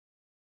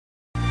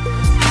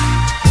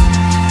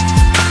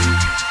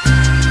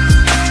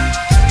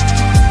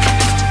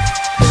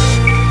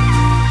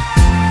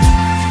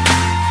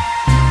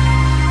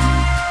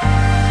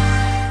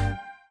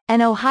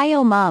An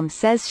Ohio mom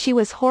says she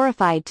was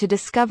horrified to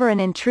discover an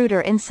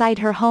intruder inside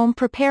her home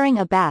preparing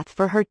a bath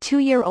for her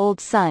 2-year-old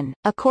son,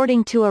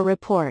 according to a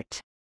report.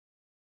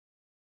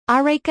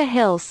 Areica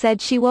Hill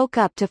said she woke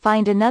up to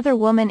find another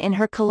woman in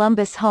her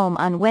Columbus home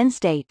on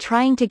Wednesday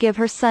trying to give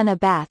her son a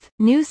bath,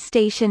 news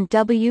station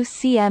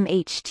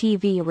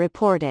WCMH-TV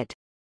reported.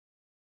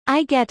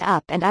 "I get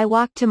up and I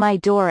walk to my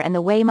door, and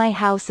the way my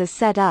house is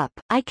set up,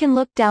 I can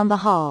look down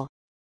the hall,"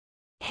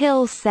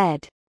 Hill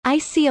said. "I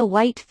see a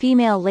white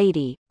female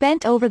lady,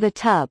 bent over the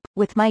tub,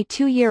 with my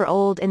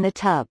 2-year-old in the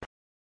tub."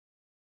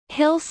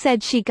 Hill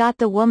said she got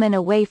the woman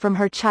away from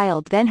her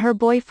child, then her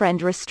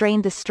boyfriend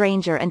restrained the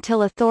stranger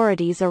until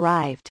authorities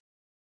arrived.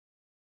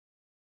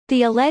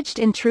 The alleged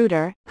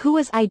intruder, who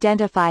was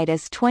identified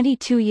as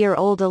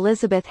 22-year-old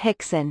Elizabeth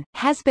Hickson,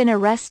 has been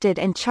arrested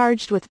and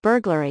charged with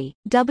burglary,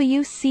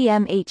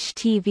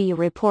 WCMH-TV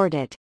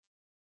reported.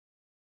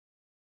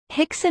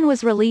 Hickson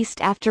was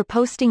released after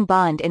posting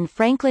bond in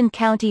Franklin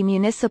County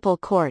Municipal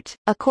Court,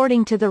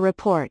 according to the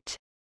report.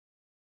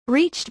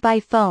 Reached by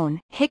phone,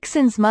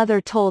 Hickson's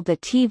mother told the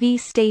TV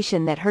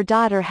station that her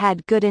daughter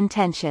had good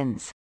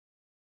intentions.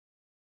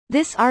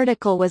 This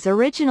article was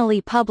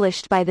originally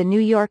published by the New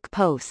York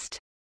Post.